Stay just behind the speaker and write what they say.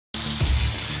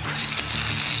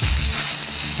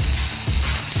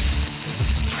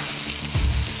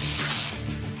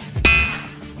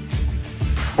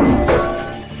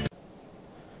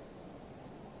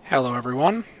Hello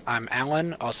everyone, I'm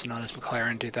Alan, also known as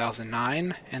McLaren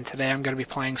 2009, and today I'm going to be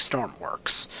playing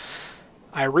Stormworks.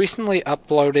 I recently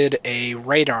uploaded a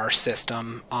radar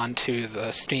system onto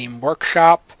the Steam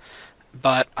Workshop,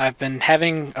 but I've been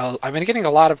getting a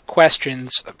lot of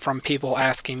questions from people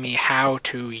asking me how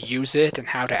to use it and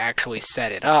how to actually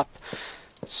set it up.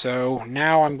 So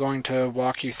now I'm going to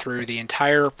walk you through the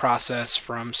entire process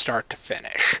from start to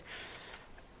finish.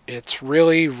 It's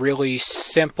really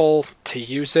simple to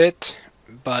use it,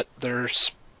 but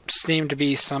there's seem to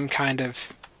be some kind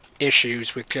of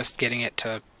issues with just getting it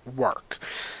to work.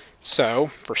 So,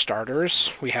 for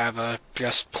starters, we have a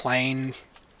just plain,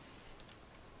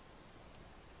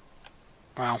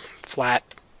 flat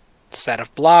set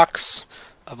of blocks,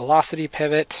 a velocity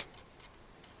pivot,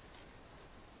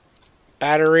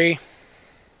 battery,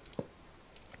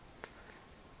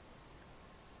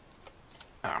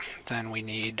 then we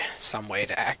need some way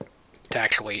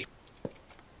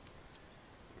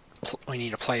we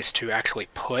need a place to actually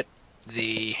put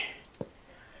the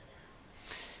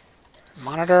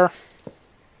monitor.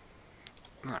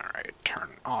 Alright,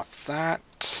 turn off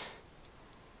that.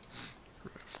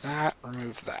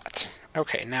 Remove that.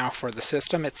 Okay, now for the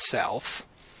system itself,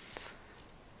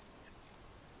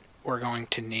 we're going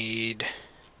to need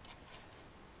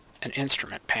an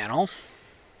instrument panel.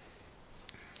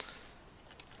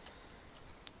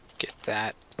 Get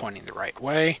that pointing the right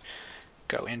way.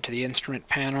 Go into the instrument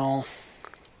panel.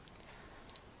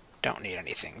 Don't need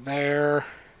anything there.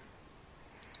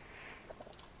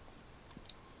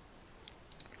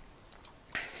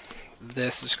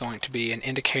 This is going to be an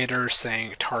indicator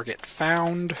saying target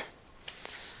found.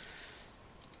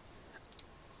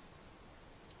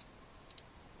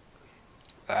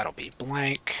 That'll be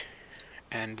blank.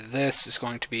 And this is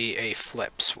going to be a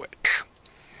flip switch.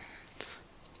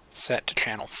 Set to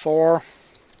channel 4.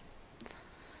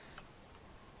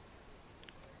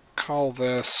 Call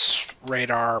this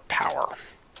radar power.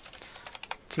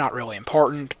 It's not really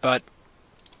important, but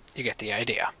you get the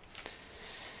idea.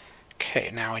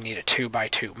 Okay, now we need a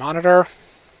 2x2 monitor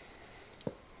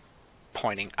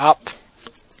pointing up.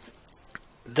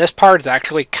 This part is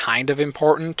actually kind of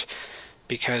important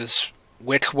because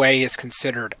which way is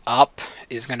considered up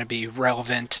is going to be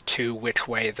relevant to which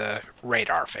way the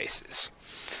radar faces.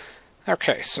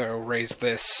 Okay, so raise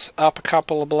this up a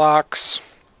couple of blocks.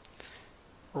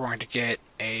 We're going to get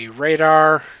a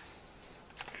radar.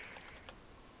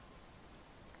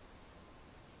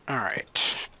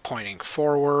 Alright, pointing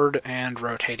forward and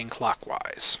rotating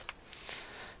clockwise.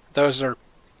 Those are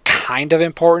kind of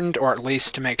important, or at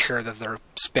least to make sure that they're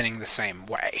spinning the same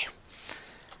way.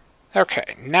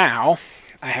 Okay, now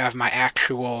I have my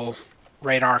actual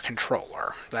radar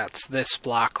controller. That's this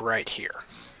block right here.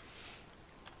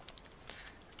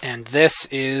 And this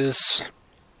is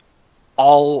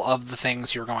all of the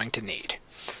things you're going to need.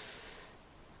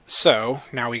 So,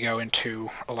 now we go into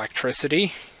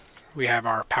electricity. We have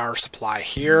our power supply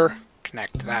here.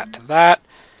 Connect that to that.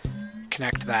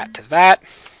 Connect that to that.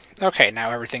 Okay, now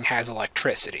everything has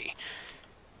electricity.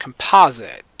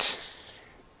 Composite.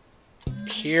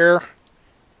 Here.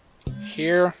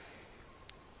 Here.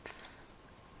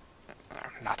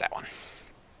 Not that one.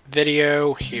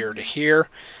 Video, here to here.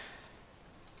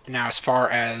 Now, as far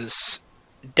as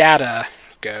data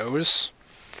goes,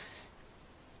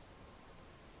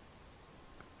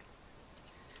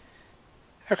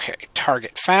 okay,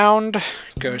 target found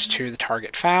goes to the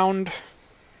target found.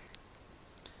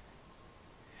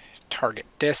 Target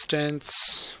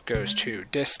distance goes to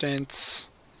distance.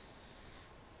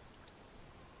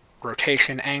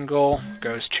 Rotation angle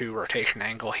goes to rotation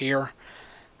angle here.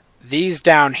 These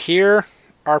down here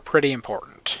are pretty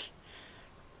important.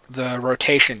 The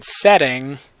rotation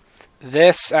setting,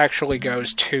 this actually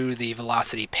goes to the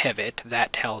velocity pivot.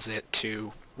 That tells it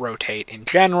to rotate in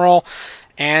general,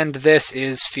 and this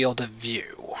is field of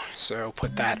view. So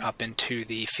put that up into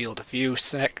the field of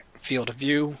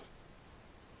view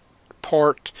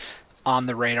port on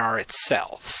the radar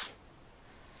itself.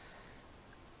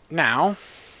 Now,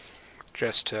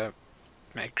 just to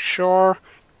make sure,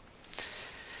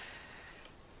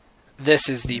 this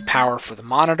is the power for the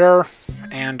monitor,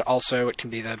 and also it can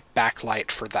be the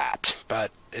backlight for that, but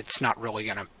it's not really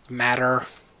going to matter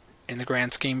in the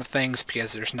grand scheme of things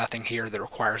because there's nothing here that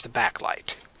requires a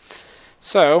backlight.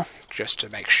 So, just to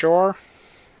make sure,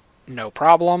 no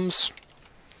problems.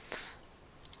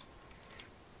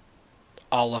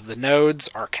 All of the nodes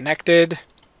are connected.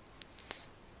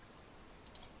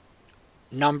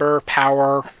 Number,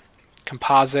 power,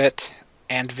 composite,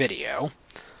 and video.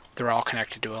 They're all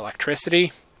connected to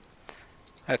electricity.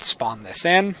 Let's spawn this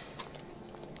in.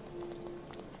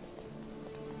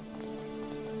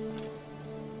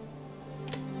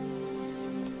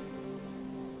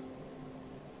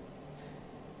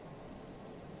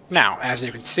 Now, as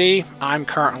you can see, I'm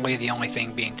currently the only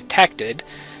thing being detected.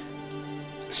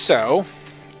 So,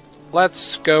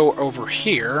 let's go over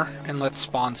here and let's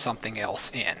spawn something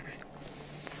else in.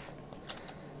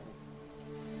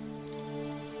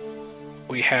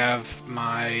 We have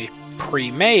my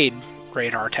pre-made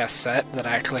radar test set that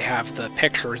I actually have the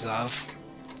pictures of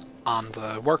on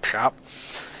the workshop.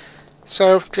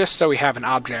 So, just so we have an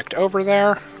object over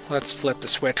there, let's flip the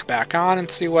switch back on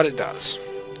and see what it does.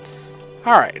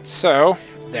 Alright, so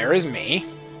there is me.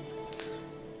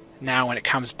 Now when it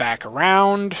comes back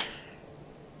around,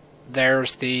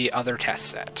 there's the other test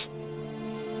set.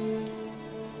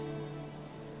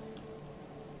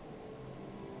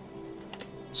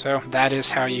 So that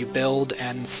is how you build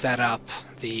and set up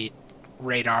the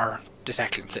radar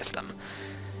detection system.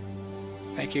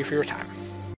 Thank you for your time.